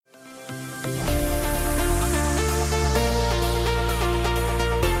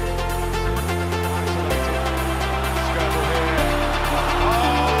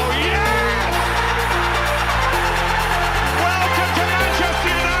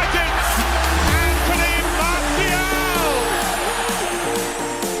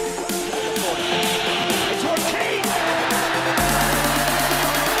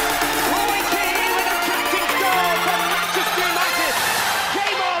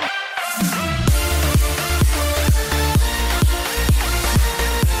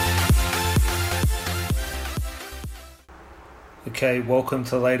Okay, welcome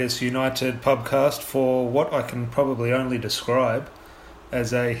to the latest United podcast for what I can probably only describe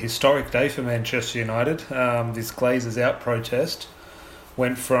as a historic day for Manchester United. This Glazers out protest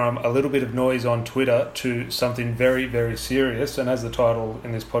went from a little bit of noise on Twitter to something very, very serious. And as the title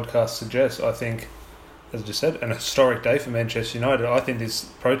in this podcast suggests, I think, as I just said, an historic day for Manchester United. I think this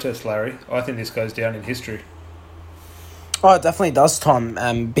protest, Larry, I think this goes down in history. Oh, it definitely does,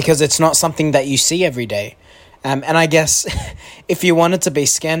 Tom, because it's not something that you see every day. And I guess if you wanted to be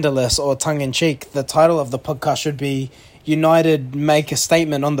scandalous or tongue-in-cheek, the title of the podcast should be United Make a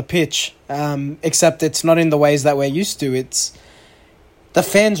Statement on the Pitch, except it's not in the ways that we're used to. It's the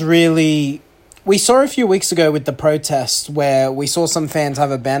fans really... We saw a few weeks ago with the protest where we saw some fans have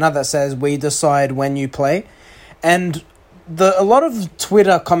a banner that says, "We decide when you play." And a lot of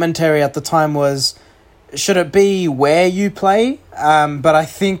Twitter commentary at the time was, should it be where you play? But I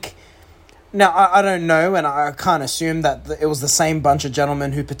think... Now, I don't know, and I can't assume that it was the same bunch of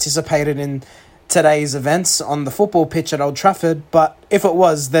gentlemen who participated in today's events on the football pitch at Old Trafford, but if it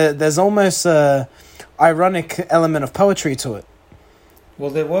was, there's almost a ironic element of poetry to it. Well,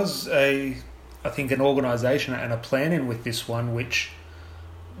 there was I think, an organisation and a plan in with this one, which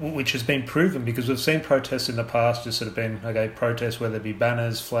has been proven, because we've seen protests in the past just sort of been, okay, protests, whether it be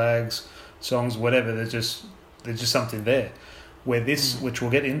banners, flags, songs, whatever, there's just something there. Where this, which we'll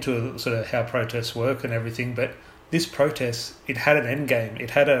get into sort of how protests work and everything, but this protest, it had an end game.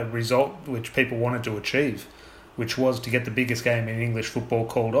 It had a result which people wanted to achieve, which was to get the biggest game in English football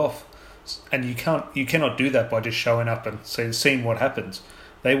called off. And you cannot do that by just showing up and seeing what happens.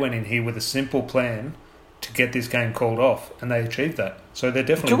 They went in here with a simple plan to get this game called off, and they achieved that. So there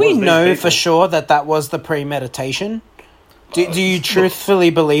definitely Do we know for sure that was the premeditation? Do you truthfully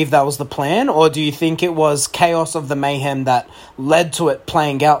believe that was the plan, or do you think it was chaos of the mayhem that led to it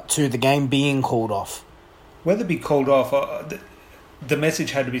playing out to the game being called off? Whether it be called off, the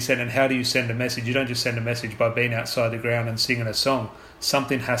message had to be sent, and how do you send a message? You don't just send a message by being outside the ground and singing a song.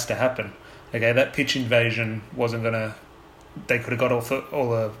 Something has to happen. Okay, that pitch invasion wasn't going to... They could have got all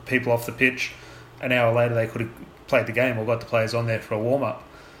the people off the pitch. An hour later, they could have played the game or got the players on there for a warm-up.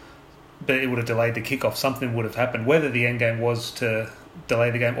 But it would have delayed the kickoff. Something would have happened. Whether the end game was to delay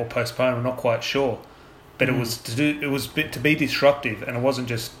the game or postpone, I'm not quite sure. But it was to be disruptive, and it wasn't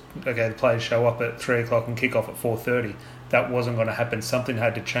just, okay, the players show up at 3:00 and kick off at 4:30. That wasn't going to happen. Something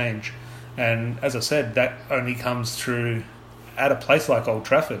had to change, and as I said, that only comes through at a place like Old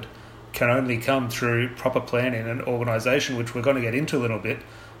Trafford. Can only come through proper planning and organisation, which we're going to get into a little bit.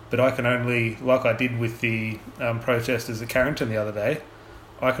 But I can only, like I did with the protesters at Carrington the other day,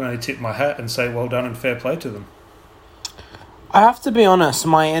 I can only tip my hat and say well done and fair play to them. I have to be honest,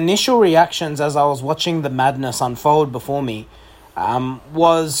 my initial reactions as I was watching the madness unfold before me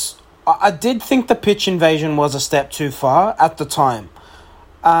was... I did think the pitch invasion was a step too far at the time.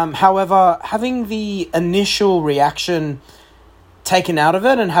 However, having the initial reaction taken out of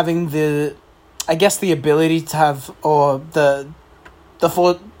it and having the ability to have, or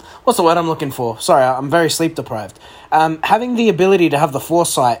what's the word I'm looking for? Sorry, I'm very sleep deprived. Having the ability to have the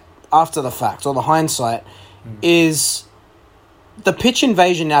foresight after the fact, or the hindsight, is the pitch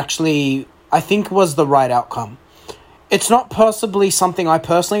invasion actually, I think, was the right outcome. It's not possibly something I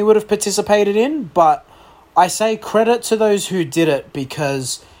personally would have participated in, but I say credit to those who did it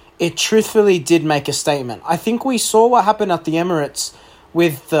because it truthfully did make a statement. I think we saw what happened at the Emirates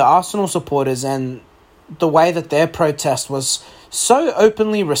with the Arsenal supporters and the way that their protest was so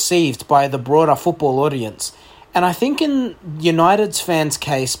openly received by the broader football audience. And I think in United's fans'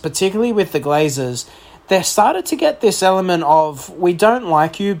 case, particularly with the Glazers, they started to get this element of, we don't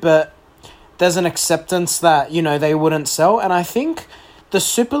like you, but there's an acceptance that, they wouldn't sell. And I think the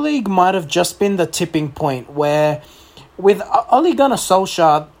Super League might have just been the tipping point where, with Ole Gunnar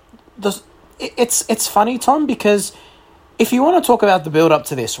Solskjaer, it's funny, Tom, because if you want to talk about the build-up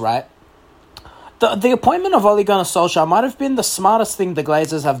to this, right, the appointment of Ole Gunnar Solskjaer might have been the smartest thing the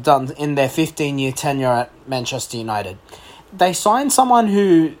Glazers have done in their 15-year tenure at Manchester United. They signed someone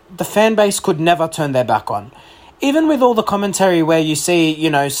who the fan base could never turn their back on. Even with all the commentary where you see,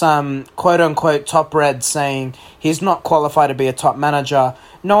 some quote-unquote top reds saying he's not qualified to be a top manager,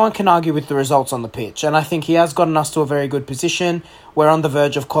 no one can argue with the results on the pitch. And I think he has gotten us to a very good position. We're on the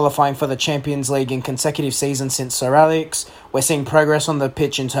verge of qualifying for the Champions League in consecutive seasons since Sir Alex. We're seeing progress on the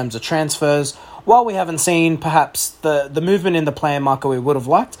pitch in terms of transfers. While we haven't seen perhaps the movement in the player market we would have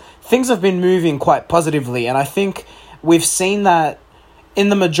liked, things have been moving quite positively. And I think we've seen that in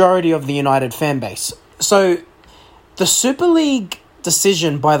the majority of the United fan base. So the Super League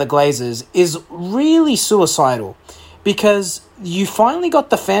decision by the Glazers is really suicidal because you finally got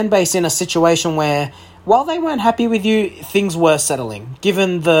the fan base in a situation where while they weren't happy with you, things were settling.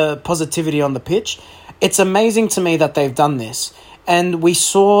 Given the positivity on the pitch, it's amazing to me that they've done this. And we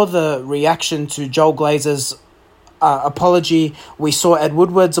saw the reaction to Joel Glazer's apology. We saw Ed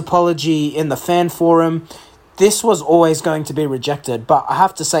Woodward's apology in the fan forum. This was always going to be rejected. But I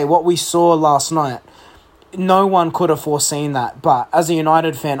have to say, what we saw last night, no one could have foreseen that. But as a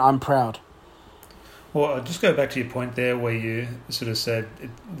United fan, I'm proud. Well, I'll just go back to your point there where you sort of said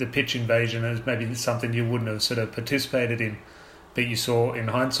the pitch invasion is maybe something you wouldn't have sort of participated in, but you saw in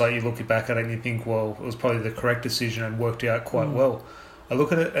hindsight, you look back at it and you think, well, it was probably the correct decision and worked out quite well. I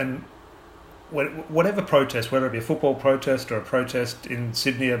look at it and whatever protest, whether it be a football protest or a protest in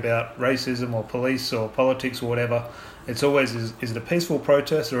Sydney about racism or police or politics or whatever, it's always, is it a peaceful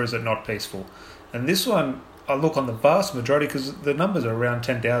protest or is it not peaceful? And this one, I look on the vast majority, because the numbers are around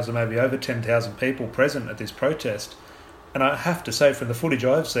 10,000, maybe over 10,000 people present at this protest. And I have to say, from the footage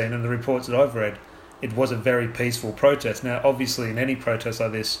I've seen and the reports that I've read, it was a very peaceful protest. Now, obviously, in any protest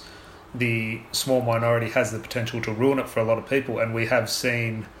like this, the small minority has the potential to ruin it for a lot of people. And we have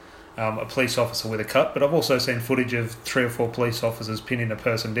seen a police officer with a cut, but I've also seen footage of 3 or 4 police officers pinning a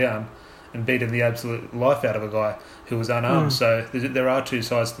person down and beating the absolute life out of a guy who was unarmed. So there are two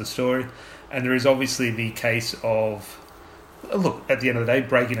sides to the story. And there is obviously the case of, look, at the end of the day,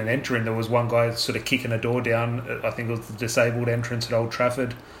 breaking and entering. There was one guy sort of kicking a door down. I think it was the disabled entrance at Old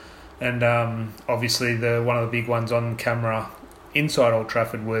Trafford. And obviously one of the big ones on camera inside Old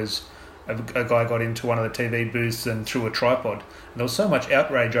Trafford was a guy got into one of the TV booths and threw a tripod. And there was so much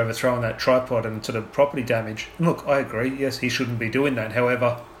outrage over throwing that tripod and sort of property damage. And look, I agree, yes, he shouldn't be doing that.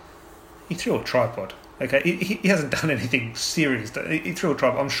 However, he threw a tripod. Okay, he hasn't done anything serious. He threw a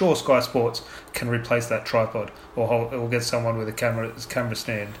tripod. I'm sure Sky Sports can replace that tripod or get someone with a camera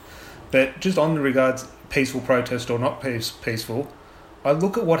stand. But just on the regards peaceful protest or not peaceful, I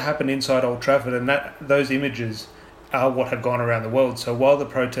look at what happened inside Old Trafford, and those images are what have gone around the world. So while the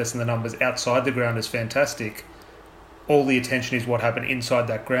protests and the numbers outside the ground is fantastic, all the attention is what happened inside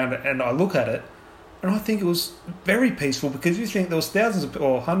that ground. And I look at it, and I think it was very peaceful, because you think there was thousands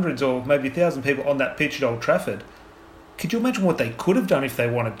or hundreds or maybe 1,000 people on that pitch at Old Trafford. Could you imagine what they could have done if they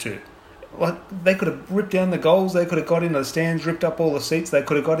wanted to? Like, they could have ripped down the goals, they could have got into the stands, ripped up all the seats, they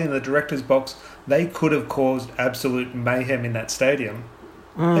could have got into the director's box. They could have caused absolute mayhem in that stadium.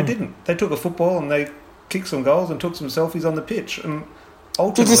 They didn't. They took a football and they kicked some goals and took some selfies on the pitch. And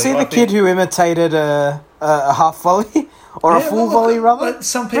ultimately, did you see the kid who imitated a half volley? Or a full volley, rather?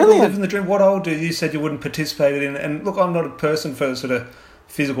 Some people live in the dream. What I'll do, you said you wouldn't participate in. And look, I'm not a person for sort of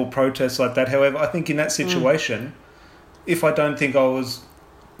physical protests like that. However, I think in that situation, if I don't think I was,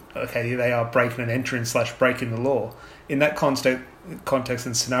 okay, they are breaking and entering / breaking the law, in that context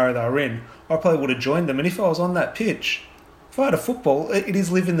and scenario they were in, I probably would have joined them. And if I was on that pitch, if I had a football, it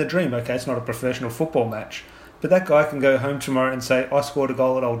is living the dream. Okay, it's not a professional football match. But that guy can go home tomorrow and say, I scored a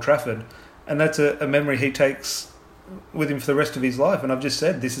goal at Old Trafford. And that's a memory he takes with him for the rest of his life. And I've just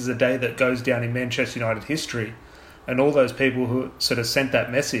said this is a day that goes down in Manchester United history, and all those people who sort of sent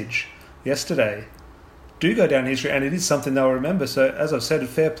that message yesterday do go down in history, and it is something they'll remember. So as I've said,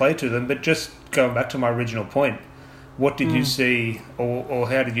 fair play to them. But just going back to my original point, what did you see or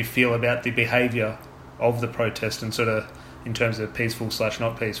how did you feel about the behaviour of the protest, and sort of in terms of peaceful /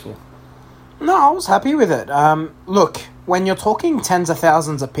 not peaceful? No, I was happy with it. Look, when you're talking tens of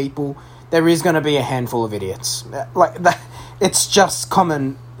thousands of people, there is going to be a handful of idiots. Like that, it's just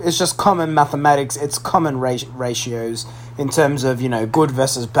common. It's just common mathematics. It's common ratios in terms of, good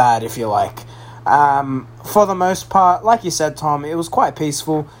versus bad, if you like. For the most part, like you said, Tom, it was quite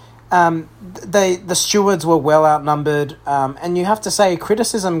peaceful. The stewards were well outnumbered, and you have to say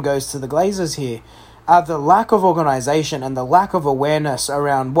criticism goes to the Glazers here. The lack of organisation and the lack of awareness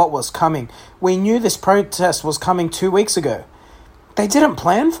around what was coming. We knew this protest was coming 2 weeks ago. They didn't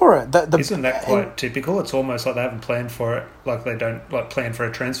plan for it. Isn't that quite typical? It's almost like they haven't planned for it, like they don't plan for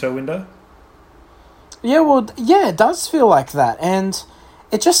a transfer window. Yeah, it does feel like that, and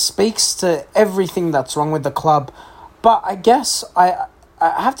it just speaks to everything that's wrong with the club. But I guess I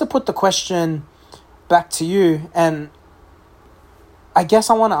have to put the question back to you, and I guess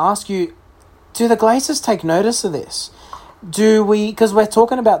I want to ask you, do the Glazers take notice of this? Because we're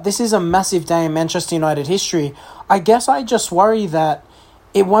talking about this is a massive day in Manchester United history. I guess I just worry that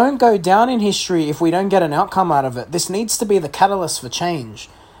it won't go down in history if we don't get an outcome out of it. This needs to be the catalyst for change.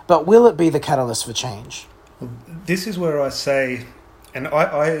 But will it be the catalyst for change? This is where I say, and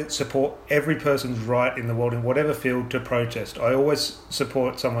I support every person's right in the world, in whatever field, to protest. I always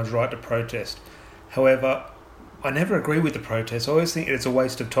support someone's right to protest. However, I never agree with the protest. I always think it's a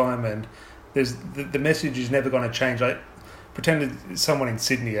waste of time, and the message is never going to change. pretend someone in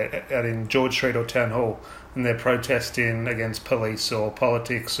Sydney out in George Street or Town Hall, and they're protesting against police or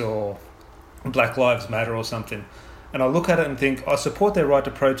politics or Black Lives Matter or something. And I look at it and think, I support their right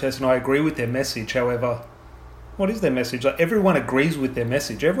to protest and I agree with their message. However, what is their message? Like, everyone agrees with their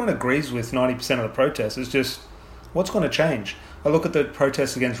message. Everyone agrees with 90% of the protests. It's just, what's going to change? I look at the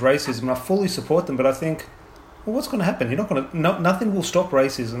protests against racism and I fully support them, but I think, well, what's going to happen? You're not going to. Nothing will stop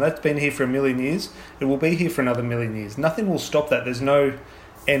racism. That's been here for 1,000,000 years. It will be here for another 1,000,000 years. Nothing will stop that. There's no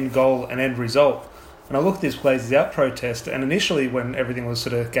end goal and end result. And I look at this Glazers Out protest, and initially when everything was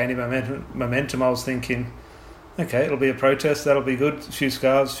sort of gaining momentum, I was thinking, okay, it'll be a protest. That'll be good. A few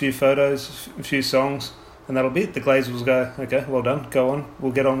scarves, a few photos, a few songs, and that'll be it. The Glazers will go, okay, well done. Go on.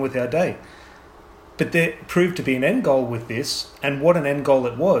 We'll get on with our day. But there proved to be an end goal with this, and what an end goal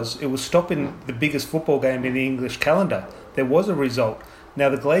it was. It was stopping the biggest football game in the English calendar. There was a result. Now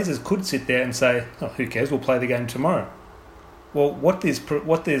the Glazers could sit there and say, oh, who cares, we'll play the game tomorrow. Well, what this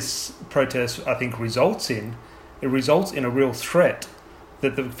protest, I think, results in, it results in a real threat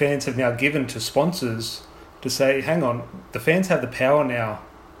that the fans have now given to sponsors to say, hang on, the fans have the power now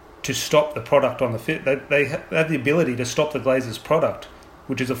to stop the product on the field. They have the ability to stop the Glazers' product,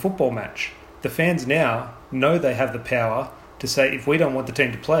 which is a football match. The fans now know they have the power to say, if we don't want the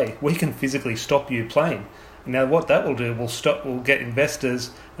team to play, we can physically stop you playing. And now what that will do, will get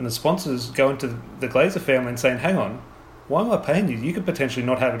investors and the sponsors go into the Glazer family and saying, hang on, why am I paying you? You could potentially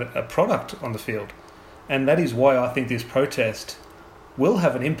not have a product on the field. And that is why I think this protest will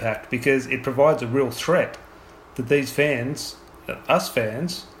have an impact, because it provides a real threat that these fans, us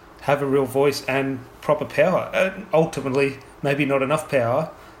fans, have a real voice and proper power. Ultimately, maybe not enough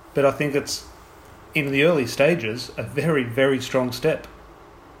power, but I think it's, in the early stages, a very, very strong step.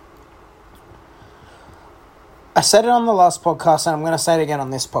 I said it on the last podcast, and I'm going to say it again on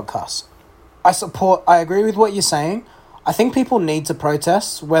this podcast. I agree with what you're saying. I think people need to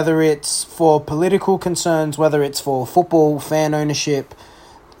protest, whether it's for political concerns, whether it's for football fan ownership,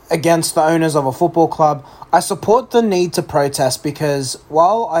 against the owners of a football club. I support the need to protest because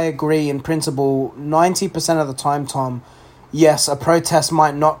while I agree in principle 90% of the time, Tom, yes, a protest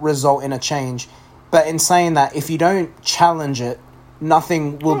might not result in a change. But in saying that, if you don't challenge it,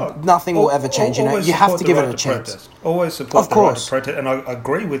 nothing will ever change. You have to give it a chance. Protest. Always support the right to protest, and I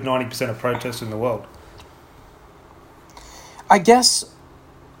agree with 90% of protests in the world. I guess,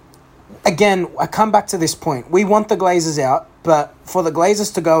 again, I come back to this point. We want the Glazers out, but for the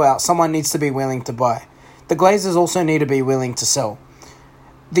Glazers to go out, someone needs to be willing to buy. The Glazers also need to be willing to sell.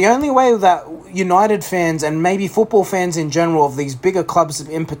 The only way that United fans and maybe football fans in general of these bigger clubs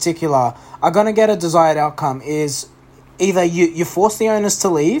in particular are going to get a desired outcome is either you force the owners to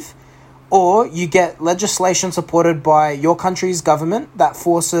leave, or you get legislation supported by your country's government that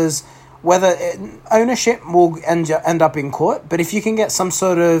forces, whether ownership will end up in court, but if you can get some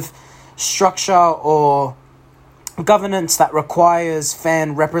sort of structure or governance that requires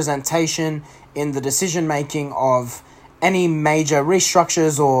fan representation in the decision making of any major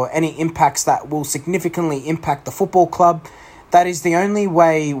restructures or any impacts that will significantly impact the football club, that is the only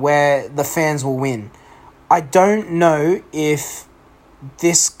way where the fans will win. I don't know if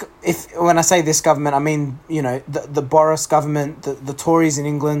when I say this government, I mean, the Boris government, the Tories in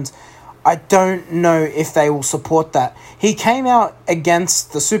England, I don't know if they will support that. He came out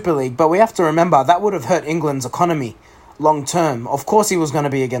against the Super League, but we have to remember that would have hurt England's economy long term. Of course he was going to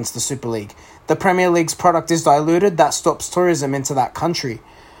be against the Super League. The Premier League's product is diluted. That stops tourism into that country.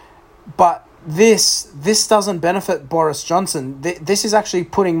 But this doesn't benefit Boris Johnson. This is actually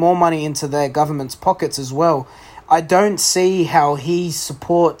putting more money into their government's pockets as well. I don't see how he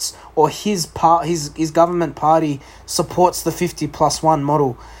supports, or his government party supports the 50+1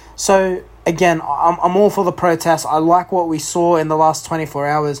 model. So again, I'm all for the protest. I like what we saw in the last 24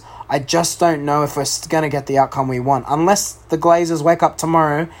 hours. I just don't know if we're going to get the outcome we want, unless the Glazers wake up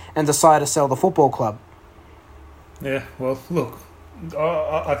tomorrow and decide to sell the football club. Yeah, well, look,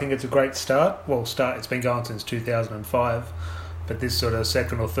 I think it's a great start. Well, it's been going since 2005, but this sort of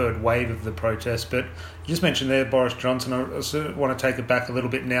second or third wave of the protest. But you just mentioned there Boris Johnson. I sort of want to take it back a little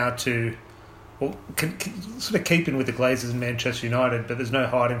bit now to, well, sort of keeping with the Glazers and Manchester United, but there's no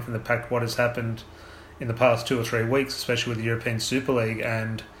hiding from the fact what has happened in the past 2 or 3 weeks, especially with the European Super League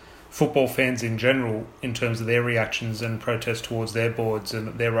and football fans in general, in terms of their reactions and protests towards their boards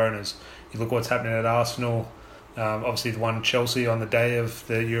and their owners. You look what's happening at Arsenal, obviously the one at Chelsea on the day of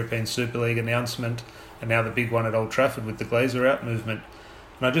the European Super League announcement, and now the big one at Old Trafford with the Glazer Out movement.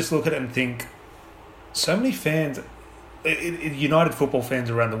 And I just look at it and think, so many fans, United football fans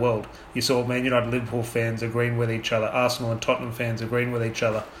around the world, you saw Man United, Liverpool fans agreeing with each other, Arsenal and Tottenham fans agreeing with each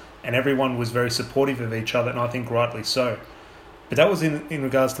other, and everyone was very supportive of each other, and I think rightly so. But that was in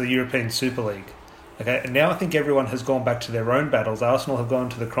regards to the European Super League. Okay, and now I think everyone has gone back to their own battles. Arsenal have gone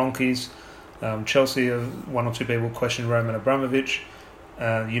to the Kroenkes. Chelsea, one or two people question Roman Abramovich.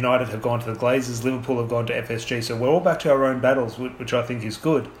 United have gone to the Glazers. Liverpool have gone to FSG. So we're all back to our own battles, which I think is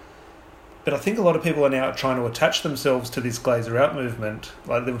good. But I think a lot of people are now trying to attach themselves to this Glazer out movement,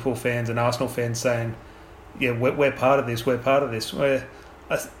 like Liverpool fans and Arsenal fans saying, yeah, we're part of this, we're part of this.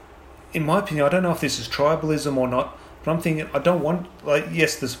 In my opinion, I don't know if this is tribalism or not, but I'm thinking, I don't want,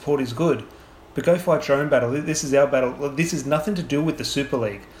 yes, the support is good, but go fight your own battle. This is our battle. This is nothing to do with the Super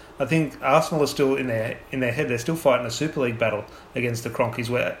League. I think Arsenal are still in their head, they're still fighting a Super League battle against the Kroenkes,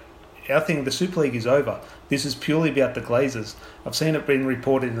 where I think the Super League is over. This is purely about the Glazers. I've seen it being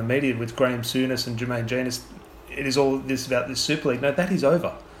reported in the media with Graham Souness and Jermaine Jenas. It is all this about this Super League. No, that is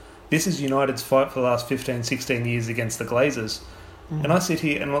over. This is United's fight for the last 15, 16 years against the Glazers. Mm. And I sit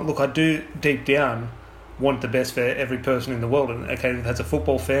here and look, I do deep down want the best for every person in the world. And okay, as a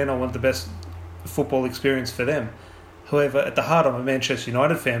football fan, I want the best football experience for them. However, at the heart, I'm a Manchester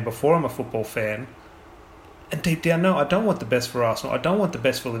United fan before I'm a football fan. And deep down, no, I don't want the best for Arsenal. I don't want the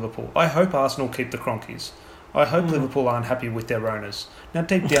best for Liverpool. I hope Arsenal keep the Kroenkes. I hope Liverpool aren't happy with their owners. Now,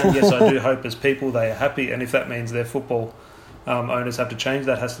 deep down, yes, I do hope as people they are happy. And if that means their football owners have to change,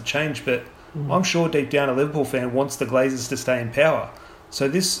 that has to change. But I'm sure deep down a Liverpool fan wants the Glazers to stay in power. So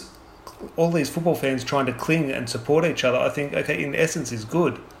all these football fans trying to cling and support each other, I think, okay, in essence is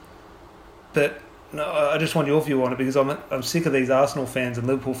good. But no, I just want your view on it, because I'm sick of these Arsenal fans and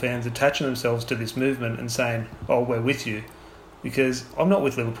Liverpool fans attaching themselves to this movement and saying, oh, we're with you. Because I'm not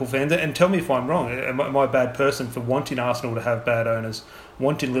with Liverpool fans. And tell me if I'm wrong. Am I a bad person for wanting Arsenal to have bad owners,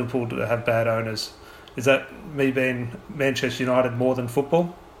 wanting Liverpool to have bad owners? Is that me being Manchester United more than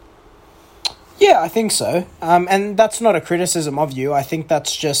football? Yeah, I think so. And that's not a criticism of you. I think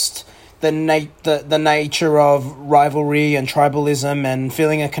that's just the nature of rivalry and tribalism and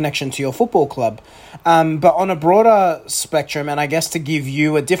feeling a connection to your football club. But on a broader spectrum, and I guess to give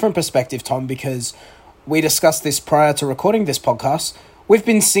you a different perspective, Tom, because we discussed this prior to recording this podcast, we've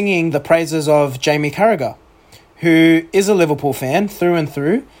been singing the praises of Jamie Carragher, who is a Liverpool fan through and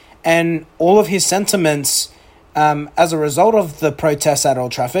through, and all of his sentiments as a result of the protests at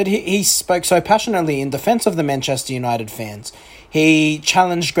Old Trafford, he spoke so passionately in defence of the Manchester United fans. He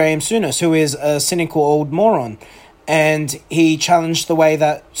challenged Graham Souness, who is a cynical old moron, and he challenged the way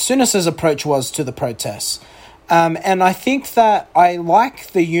that Souness's approach was to the protests. And I think that I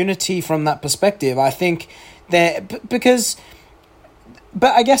like the unity from that perspective. I think that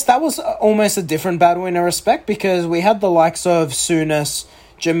but I guess that was almost a different battle in a respect, because we had the likes of Souness,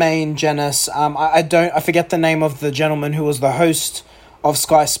 Jermaine Jenas. I forget the name of the gentleman who was the host of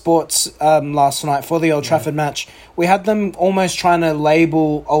Sky Sports last night for the Old Trafford match. We had them almost trying to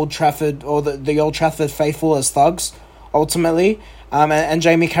label Old Trafford or the Old Trafford faithful as thugs, ultimately. And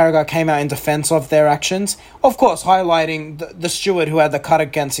Jamie Carragher came out in defence of their actions. Of course, highlighting the steward who had the cut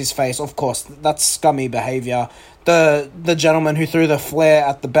against his face. Of course, that's scummy behaviour. The gentleman who threw the flare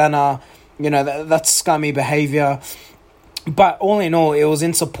at the banner, that's scummy behaviour. But all in all, it was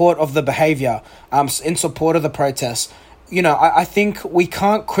in support of the behaviour, in support of the protests. I think we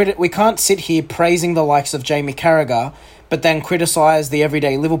can't sit here praising the likes of Jamie Carragher, but then criticise the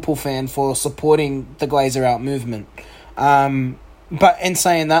everyday Liverpool fan for supporting the Glazer out movement. But in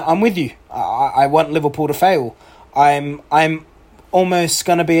saying that, I'm with you. I want Liverpool to fail. I'm almost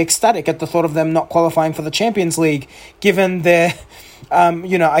going to be ecstatic at the thought of them not qualifying for the Champions League, given their,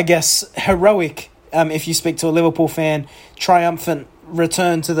 I guess, heroic, if you speak to a Liverpool fan, triumphant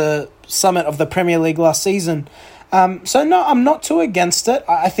return to the summit of the Premier League last season. So no, I'm not too against it.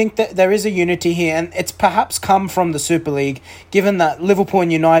 I think that there is a unity here, and it's perhaps come from the Super League, given that Liverpool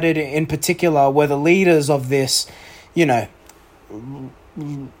and United in particular were the leaders of this,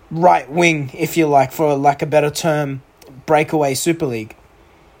 right wing, if you like, for lack of a better term, breakaway Super League.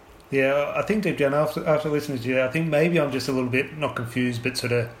 Yeah, I think deep down, after listening to you, I think maybe I'm just a little bit, not confused, but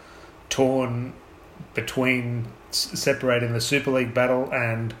sort of torn between separating the Super League battle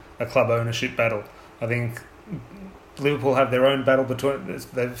and a club ownership battle. I think Liverpool have their own battle between.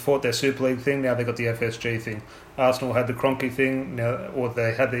 They've fought their Super League thing. Now they've got the FSG thing. Arsenal had the Kroenke thing. Now, or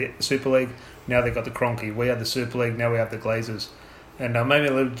they had the Super League. Now they've got the Kroenke. We had the Super League. Now we have the Glazers. And maybe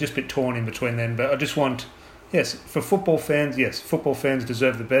a little just a bit torn in between then. But I just want, yes, for football fans. Yes, football fans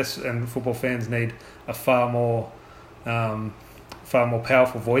deserve the best, and football fans need a far more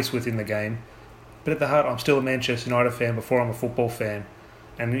powerful voice within the game. But at the heart, I'm still a Manchester United fan before I'm a football fan.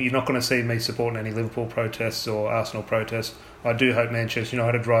 And you're not going to see me supporting any Liverpool protests or Arsenal protests. I do hope Manchester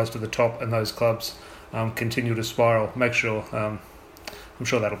United rise to the top and those clubs continue to spiral. Make sure I'm I'm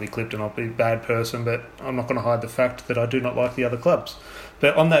sure that'll be clipped and I'll be a bad person, but I'm not going to hide the fact that I do not like the other clubs.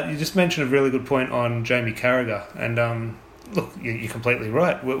 But on that, you just mentioned a really good point on Jamie Carragher. And look, you're completely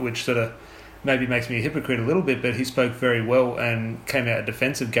right, which sort of maybe makes me a hypocrite a little bit, but he spoke very well and came out in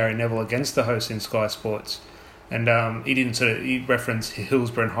defence of Gary Neville against the host in Sky Sports. And he referenced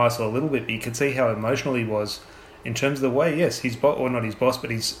Hillsborough and Heysel a little bit, but you could see how emotional he was in terms of the way, yes, his boss, or not his boss,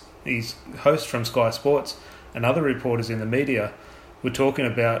 but his host from Sky Sports and other reporters in the media were talking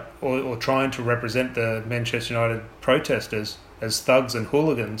about or trying to represent the Manchester United protesters as thugs and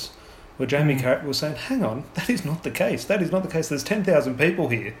hooligans, where Jamie Carragher was saying, hang on, that is not the case. That is not the case. There's 10,000 people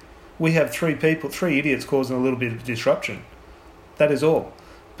here. We have three idiots causing a little bit of disruption. That is all.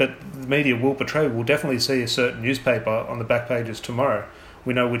 But the media will portray, we'll definitely see a certain newspaper on the back pages tomorrow.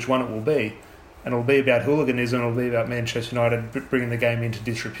 We know which one it will be. And it'll be about hooliganism, it'll be about Manchester United bringing the game into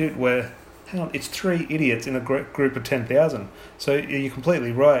disrepute, where, hang on, it's three idiots in a group of 10,000. So you're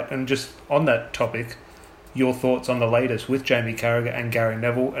completely right. And just on that topic, your thoughts on the latest with Jamie Carragher and Gary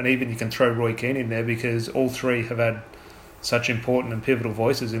Neville, and even you can throw Roy Keane in there because all three have had such important and pivotal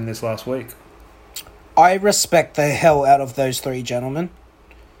voices in this last week. I respect the hell out of those three gentlemen.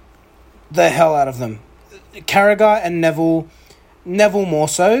 The hell out of them. Carragher and Neville more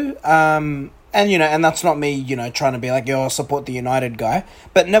so. And that's not me, trying to be like, I'll support the United guy.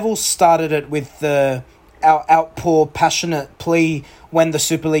 But Neville started it with our outpour, passionate plea when the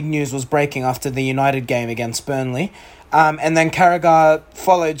Super League news was breaking after the United game against Burnley. And then Carragher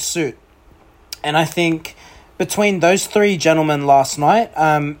followed suit. And I think between those three gentlemen last night,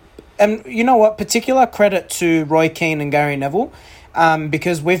 and you know what, particular credit to Roy Keane and Gary Neville,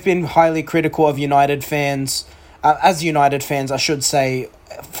 because we've been highly critical of United fans, as United fans, I should say,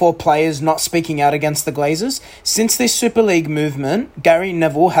 for players not speaking out against the Glazers. Since this Super League movement, Gary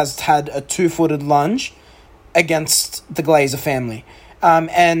Neville has had a two-footed lunge against the Glazer family.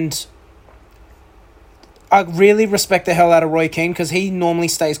 And I really respect the hell out of Roy Keane because he normally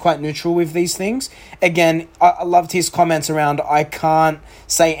stays quite neutral with these things. Again, I loved his comments around, I can't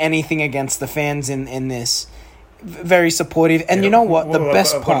say anything against the fans in this. Very supportive. And you know what? I've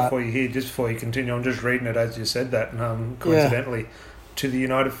got it for you here, just before you continue. I'm just reading it as you said that, coincidentally. Yeah. To the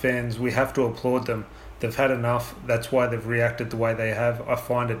United fans, we have to applaud them. They've had enough. That's why they've reacted the way they have. I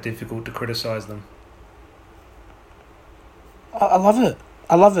find it difficult to criticise them. I love it.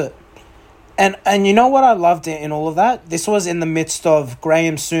 I love it. And you know what I loved in all of that? This was in the midst of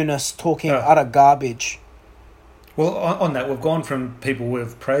Graham Souness talking utter garbage. Well, on that, we've gone from people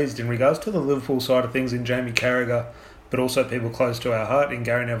we've praised in regards to the Liverpool side of things in Jamie Carragher, but also people close to our heart in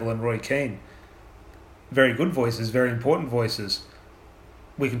Gary Neville and Roy Keane. Very good voices, very important voices.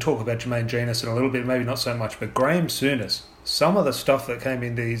 We can talk about Jermaine Jenas in a little bit, maybe not so much, but Graham Souness, some of the stuff that came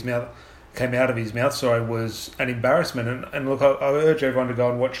out of his mouth, was an embarrassment. And look, I urge everyone to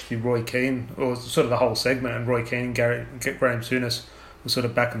go and watch the Roy Keane, or sort of the whole segment, and Roy Keane and Graham Souness was sort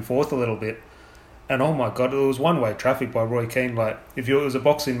of back and forth a little bit. And oh my God, it was one-way traffic by Roy Keane. Like, if it was a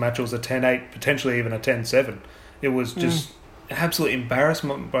boxing match, it was a 10-8, potentially even a 10-7. It was just an absolute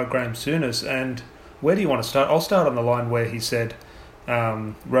embarrassment by Graham Souness. And where do you want to start? I'll start on the line where he said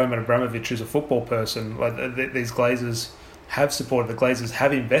Roman Abramovich is a football person. Like, these Glazers have supported, the Glazers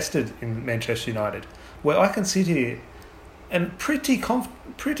have invested in Manchester United. Where I can sit here and pretty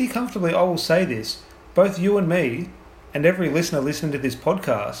comfortably, I will say this, both you and me and every listener listening to this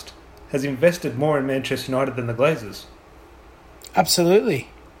podcast has invested more in Manchester United than the Glazers. Absolutely.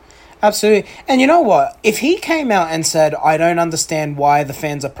 Absolutely. And you know what? If he came out and said, I don't understand why the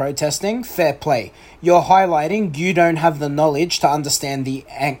fans are protesting, fair play. You're highlighting you don't have the knowledge to understand the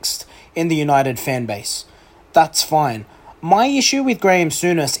angst in the United fan base. That's fine. My issue with Graham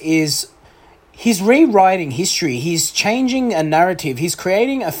Souness is he's rewriting history. He's changing a narrative. He's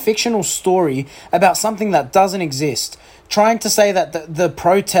creating a fictional story about something that doesn't exist. Trying to say that the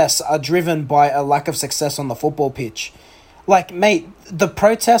protests are driven by a lack of success on the football pitch. Like, mate, the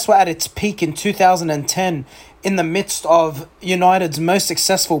protests were at its peak in 2010 in the midst of United's most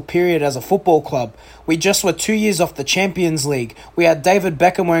successful period as a football club. We just were 2 years off the Champions League. We had David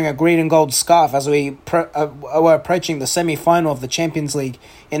Beckham wearing a green and gold scarf as we were approaching the semi-final of the Champions League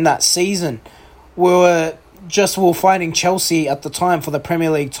in that season. We were fighting Chelsea at the time for the Premier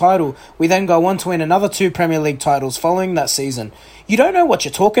League title. We then go on to win another 2 Premier League titles following that season. You don't know what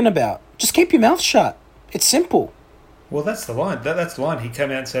you're talking about. Just keep your mouth shut. It's simple. Well, that's the line. That's the line. He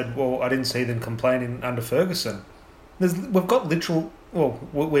came out and said, well, I didn't see them complaining under Ferguson. We've got literal... Well,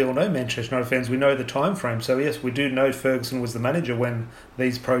 we all know Manchester United fans. We know the time frame. So, yes, we do know Ferguson was the manager when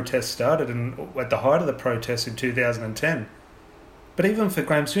these protests started and at the height of the protests in 2010. But even for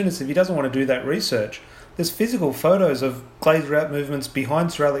Graham Souness, if he doesn't want to do that research, there's physical photos of Glazer out movements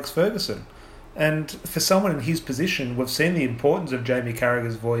behind Sir Alex Ferguson. And for someone in his position, we've seen the importance of Jamie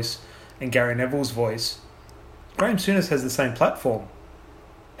Carragher's voice and Gary Neville's voice. Graham Souness has the same platform.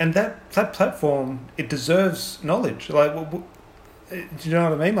 And that platform, it deserves knowledge. Like, do you know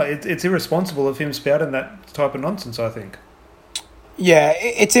what I mean? Like, it's irresponsible of him spouting that type of nonsense, I think. Yeah,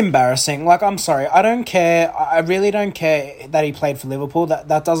 it's embarrassing. Like, I'm sorry. I don't care. I really don't care that he played for Liverpool.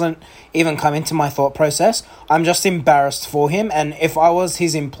 That doesn't even come into my thought process. I'm just embarrassed for him. And if I was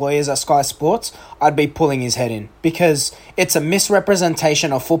his employers at Sky Sports, I'd be pulling his head in. Because it's a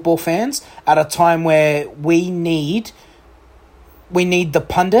misrepresentation of football fans at a time where we need the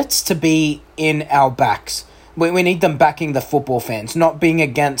pundits to be in our backs. We need them backing the football fans, not being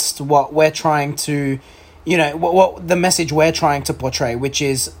against what we're trying to... what the message we're trying to portray, which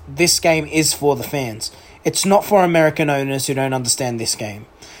is this game is for the fans. It's not for American owners who don't understand this game.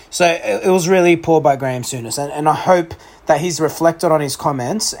 So it was really poor by Graham Souness. And I hope that he's reflected on his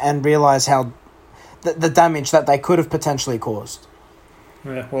comments and realised how the damage that they could have potentially caused.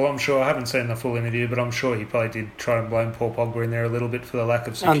 Yeah, well, I'm sure, I haven't seen the full interview, but I'm sure he probably did try and blame Paul Pogba in there a little bit for the lack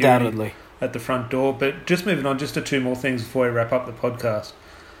of security Undoubtedly at the front door. But just moving on, just to two more things before we wrap up the podcast.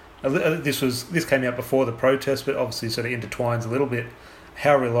 This came out before the protest, but obviously sort of intertwines a little bit.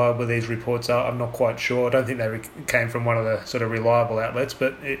 How reliable these reports are, I'm not quite sure. I don't think they came from one of the sort of reliable outlets,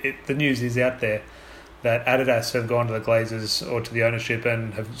 but the news is out there that Adidas have gone to the Glazers or to the ownership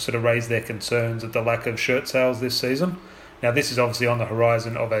and have sort of raised their concerns at the lack of shirt sales this season. Now, this is obviously on the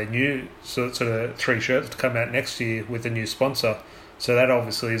horizon of a new sort of 3 shirts to come out next year with a new sponsor. So that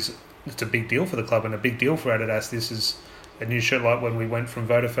obviously it's a big deal for the club and a big deal for Adidas. This is a new shirt like when we went from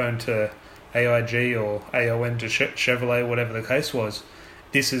Vodafone to AIG or AON to Chevrolet, whatever the case was.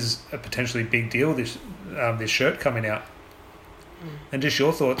 This is a potentially big deal, this shirt coming out. And just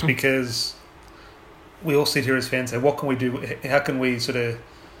your thoughts, because we all sit here as fans and say, what can we do? How can we sort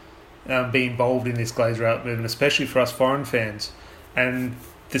of be involved in this Glazer out movement, especially for us foreign fans? And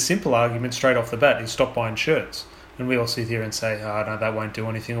the simple argument straight off the bat is stop buying shirts. And we all sit here and say, oh, no, that won't do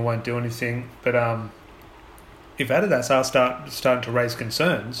anything, it won't do anything. But if Adidas are starting to raise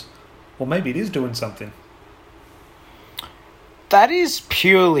concerns, well, maybe it is doing something. That is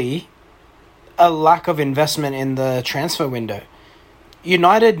purely a lack of investment in the transfer window.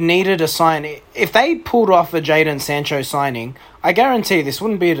 United needed a sign. If they pulled off a Jadon Sancho signing, I guarantee this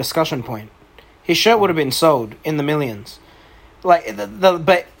wouldn't be a discussion point. His shirt would have been sold in the millions.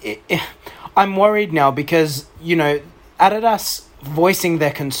 I'm worried now because, Adidas voicing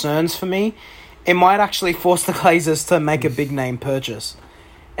their concerns for me, it might actually force the Glazers to make a big name purchase.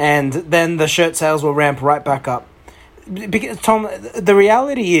 And then the shirt sales will ramp right back up. Because, Tom, the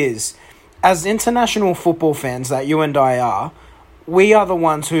reality is, as international football fans that you and I are, we are the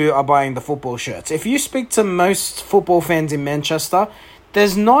ones who are buying the football shirts. If you speak to most football fans in Manchester,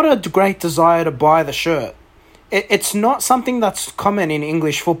 there's not a great desire to buy the shirt. It's not something that's common in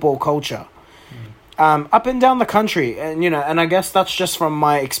English football culture. Up and down the country, and I guess that's just from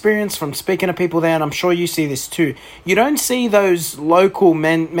my experience from speaking to people there, and I'm sure you see this too. You don't see those local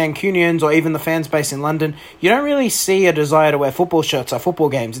Mancunians or even the fans based in London. You don't really see a desire to wear football shirts at football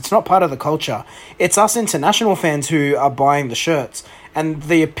games. It's not part of the culture. It's us international fans who are buying the shirts, and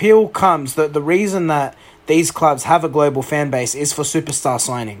the appeal comes that the reason that these clubs have a global fan base is for superstar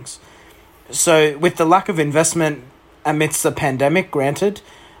signings. So with the lack of investment amidst the pandemic, granted,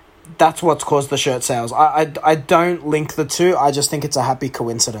 that's what's caused the shirt sales. I don't link the two. I just think it's a happy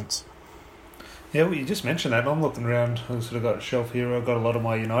coincidence. Yeah, well, you just mentioned that. I'm looking around. I've sort of got a shelf here. I've got a lot of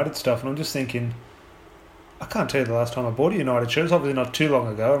my United stuff, and I'm just thinking, I can't tell you the last time I bought a United shirt. It's obviously not too long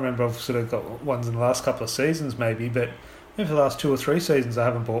ago. I remember I've sort of got ones in the last couple of seasons maybe, but maybe for the last 2 or 3 seasons I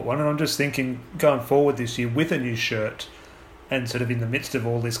haven't bought one. And I'm just thinking, going forward this year with a new shirt and sort of in the midst of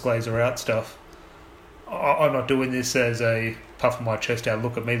all this Glazer out stuff, I'm not doing this as a puff of my chest out,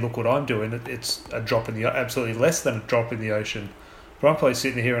 look at me, look what I'm doing. It's a drop in the absolutely less than a drop in the ocean. But I'm probably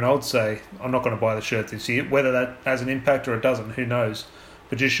sitting here and I would say I'm not going to buy the shirt this year. Whether that has an impact or it doesn't, who knows?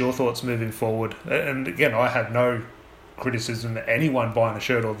 But just your thoughts moving forward. And again, I have no criticism of anyone buying a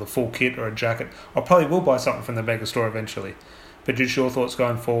shirt or the full kit or a jacket. I probably will buy something from the mega store eventually. But just your thoughts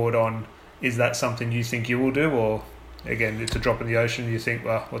going forward on, is that something you think you will do? Or again, it's a drop in the ocean. You think,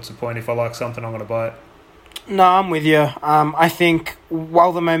 well, what's the point? If I like something, I'm going to buy it. No, I'm with you. I think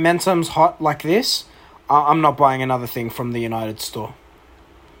while the momentum's hot like this, I'm not buying another thing from the United store.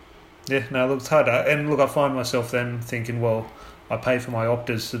 Yeah, no, look, it's hard. And look, I find myself then thinking, well, I pay for my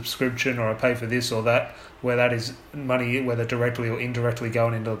Optus subscription or I pay for this or that, where that is money, whether directly or indirectly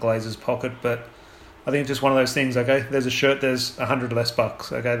going into the Glazers' pocket. But I think it's just one of those things. Okay, there's a shirt, there's $100 less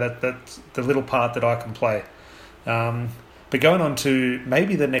bucks. Okay, that's the little part that I can play. But going on to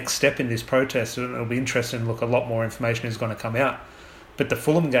maybe the next step in this protest, and it'll be interesting. Look, a lot more information is going to come out. But the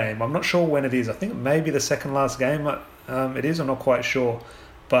Fulham game, I'm not sure when it is. I think maybe the second last game it is. I'm not quite sure.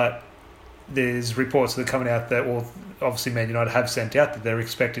 But there's reports that are coming out that, well, obviously Man United have sent out that they're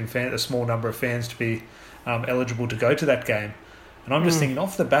expecting a small number of fans to be eligible to go to that game. And I'm just thinking,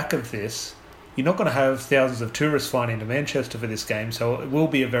 off the back of this, you're not going to have thousands of tourists flying into Manchester for this game, so it will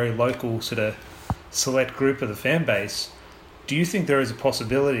be a very local sort of select group of the fan base. Do you think there is a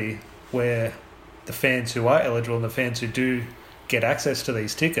possibility where the fans who are eligible and the fans who do get access to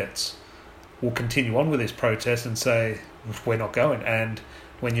these tickets will continue on with this protest and say, we're not going? And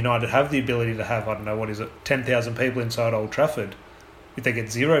when United have the ability to have, 10,000 people inside Old Trafford, if they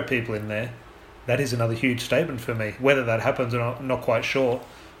get 0 people in there, that is another huge statement for me. Whether that happens or not, I'm not quite sure.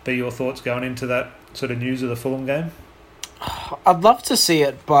 But your thoughts going into that sort of news of the Fulham game? I'd love to see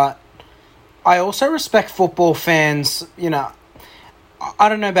it, but I also respect football fans. I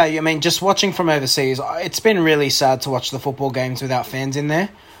don't know about you. I mean, just watching from overseas, it's been really sad to watch the football games without fans in there.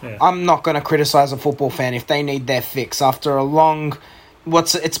 Yeah. I'm not going to criticise a football fan if they need their fix after a long...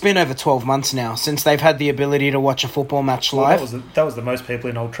 It's been over 12 months now since they've had the ability to watch a football match live. That was the most people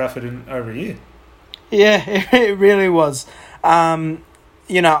in Old Trafford in over a year. Yeah, it really was. I'm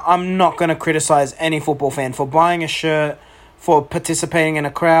not going to criticise any football fan for buying a shirt, for participating in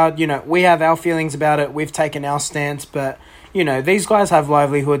a crowd. We have our feelings about it. We've taken our stance, but, these guys have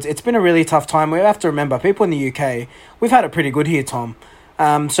livelihoods. It's been a really tough time. We have to remember, people in the UK, we've had it pretty good here, Tom.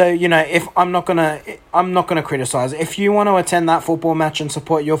 If I'm not gonna criticize. If you want to attend that football match and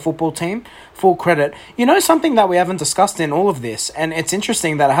support your football team, full credit. Something that we haven't discussed in all of this, and it's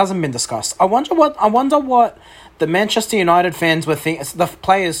interesting that it hasn't been discussed. I wonder what the Manchester United fans were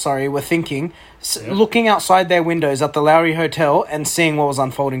thinking, looking outside their windows at the Lowry Hotel and seeing what was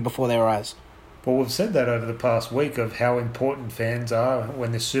unfolding before their eyes. Well, we've said that over the past week of how important fans are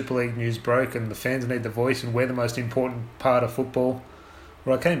when this Super League news broke, and the fans need the voice, and we're the most important part of football.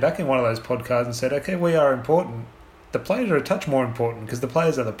 Well, I came back in one of those podcasts and said, okay, we are important. The players are a touch more important because the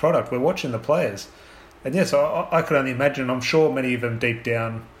players are the product. We're watching the players. And yes, I could only imagine, I'm sure many of them deep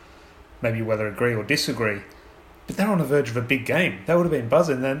down maybe whether agree or disagree, but they're on the verge of a big game. They would have been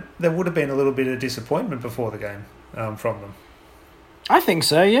buzzing. Then there would have been a little bit of disappointment before the game from them. I think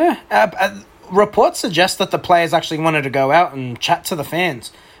so, yeah. Reports suggest that the players actually wanted to go out and chat to the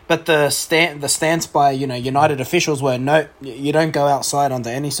fans. But the stance by United officials were no, you don't go outside under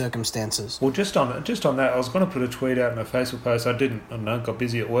any circumstances. Well, just on that, I was going to put a tweet out in a Facebook post. I didn't. I don't know, got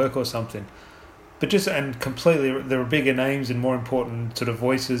busy at work or something. But completely, there are bigger names and more important sort of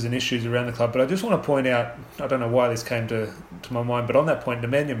voices and issues around the club. But I just want to point out, I don't know why this came to my mind, but on that point,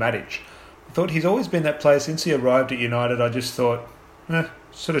 Nemanja Matic, I thought he's always been that player since he arrived at United. I just thought,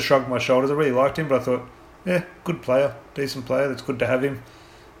 sort of shrugged my shoulders. I really liked him, but I thought, good player, decent player. That's good to have him.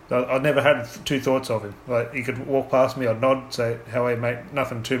 I never had two thoughts of him. Like, he could walk past me, I'd nod, say, how are you, mate?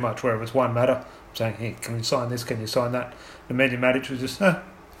 Nothing too much. Where if it's one matter, I'm saying, hey, can you sign this? Can you sign that? And Nemanja Matic was just,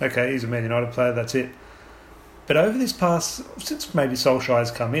 okay, he's a Man United player, that's it. But over this past, since maybe Solskjaer's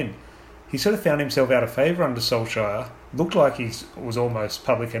come in, he sort of found himself out of favour under Solskjaer. Looked like he was almost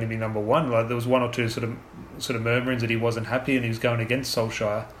public enemy number one. Like, there was one or two sort of murmurings that he wasn't happy and he was going against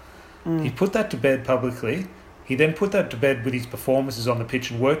Solskjaer. He put that to bed publicly. He then put that to bed with his performances on the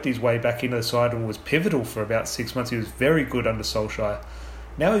pitch and worked his way back into the side and was pivotal for about 6 months. He was very good under Solskjaer.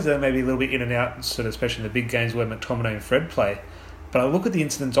 Now he's maybe a little bit in and out, sort of, especially in the big games where McTominay and Fred play. But I look at the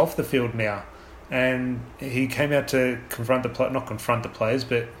incidents off the field now, and he came out to not confront the players,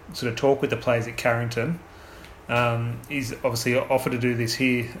 but sort of talk with the players at Carrington. He's obviously offered to do this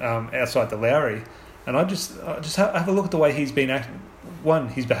here outside the Lowry. And I just have a look at the way he's been acting. One,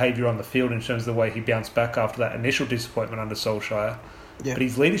 his behaviour on the field in terms of the way he bounced back after that initial disappointment under Solskjaer. Yeah. But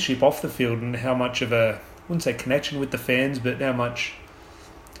his leadership off the field and how much of I wouldn't say connection with the fans, but how much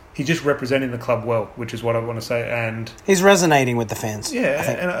he's just representing the club well, which is what I want to say. And he's resonating with the fans. Yeah,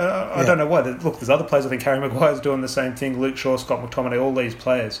 and I don't know why. Look, there's other players. I think Harry Maguire's doing the same thing. Luke Shaw, Scott McTominay, all these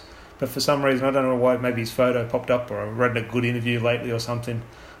players. But for some reason, I don't know why, maybe his photo popped up or I read a good interview lately or something.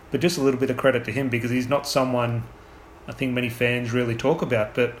 But just a little bit of credit to him because he's not someone I think many fans really talk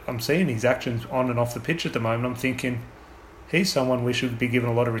about. But I'm seeing his actions on and off the pitch at the moment. I'm thinking he's someone we should be given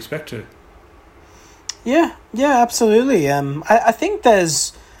a lot of respect to. Yeah, absolutely. I think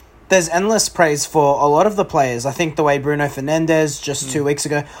there's endless praise for a lot of the players. I think the way Bruno Fernandes just 2 weeks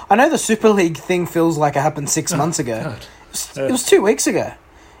ago. I know the Super League thing feels like it happened 6 months ago. It was 2 weeks ago.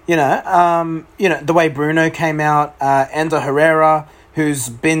 The way Bruno came out, Ander Herrera, who's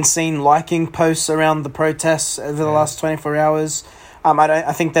been seen liking posts around the protests over the last 24 hours.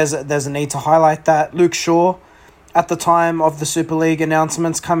 I think there's a need to highlight that. Luke Shaw, at the time of the Super League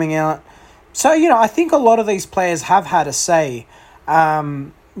announcements coming out. So, I think a lot of these players have had a say.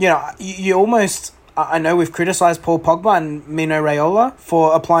 You almost... I know we've criticised Paul Pogba and Mino Raiola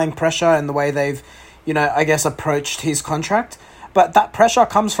for applying pressure and the way they've, approached his contract. But that pressure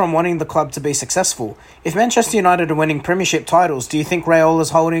comes from wanting the club to be successful. If Manchester United are winning premiership titles, do you think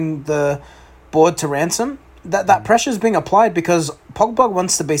Raiola's holding the board to ransom? That pressure is being applied because Pogba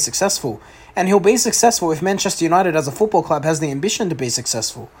wants to be successful. And he'll be successful if Manchester United as a football club has the ambition to be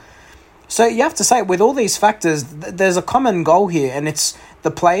successful. So you have to say, with all these factors, there's a common goal here, and it's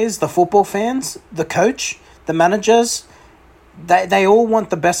the players, the football fans, the coach, the managers. They all want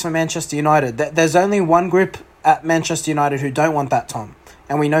the best for Manchester United. There's only one group at Manchester United who don't want that, Tom,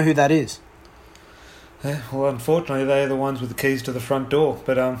 and we know who that is. Yeah, well, unfortunately, they're the ones with the keys to the front door.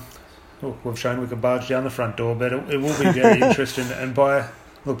 But we've shown we can barge down the front door, but it will be very interesting. And by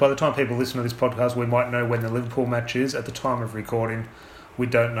the time people listen to this podcast, we might know when the Liverpool match is. At the time of recording, we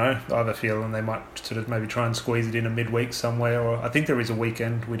don't know. I have a feeling they might sort of maybe try and squeeze it in a midweek somewhere, or I think there is a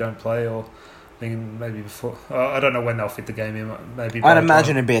weekend we don't play, or I think maybe before. I don't know when they'll fit the game in. Maybe I'd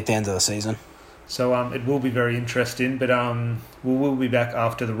imagine it'd be at the end of the season. So it will be very interesting, but we'll be back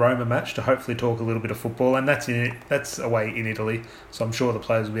after the Roma match to hopefully talk a little bit of football, and that's away in Italy, so I'm sure the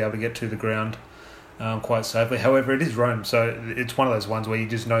players will be able to get to the ground quite safely. However, it is Rome, so it's one of those ones where you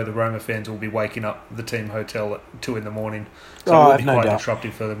just know the Roma fans will be waking up the team hotel at 2 a.m, so it will be quite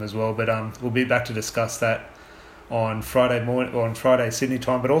disruptive for them as well. But we'll be back to discuss that on Friday Sydney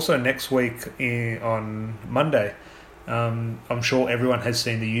time, but also next week on Monday. I'm sure everyone has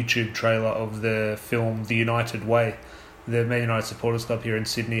seen the YouTube trailer of the film The United Way. The Man United Supporters Club here in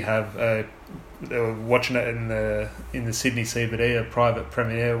Sydney they were watching it in the Sydney CBD, a private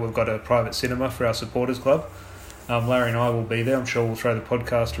premiere. We've got a private cinema for our supporters club. Larry and I will be there. I'm sure we'll throw the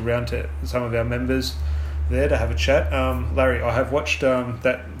podcast around to some of our members there to have a chat. Larry, I have watched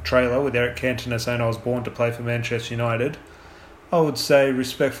that trailer with Eric Cantona saying I was born to play for Manchester United. I would say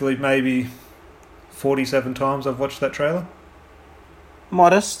respectfully maybe 47 times I've watched that trailer.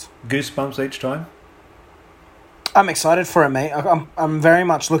 Modest. Goosebumps each time. I'm excited for it, mate. I'm very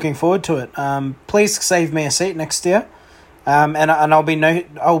much looking forward to it. Please save me a seat next year, and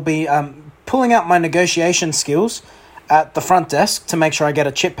I'll be pulling out my negotiation skills at the front desk to make sure I get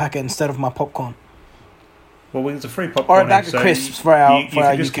a chip packet instead of my popcorn. Well, it's a free popcorn. Or a bag of crisps for our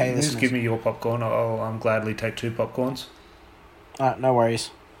UK listeners. Just give me your popcorn. I'll gladly take 2 popcorns. All right, no worries.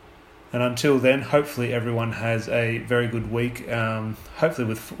 And until then, hopefully everyone has a very good week.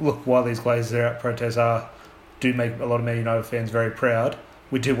 Hopefully, while these Glazers out protests do make a lot of Man United fans very proud,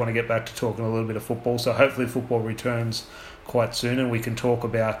 we do want to get back to talking a little bit of football. So hopefully football returns quite soon and we can talk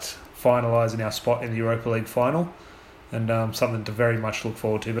about finalising our spot in the Europa League final, and something to very much look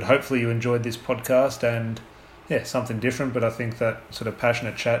forward to. But hopefully you enjoyed this podcast, and something different. But I think that sort of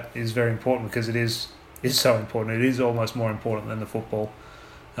passionate chat is very important because it is so important. It is almost more important than the football.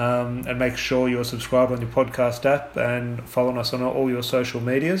 And make sure you're subscribed on your podcast app and following us on all your social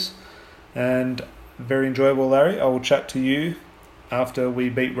medias. And very enjoyable, Larry. I will chat to you after we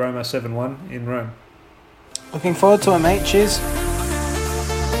beat Roma 7-1 in Rome. Looking forward to it, mate. Cheers.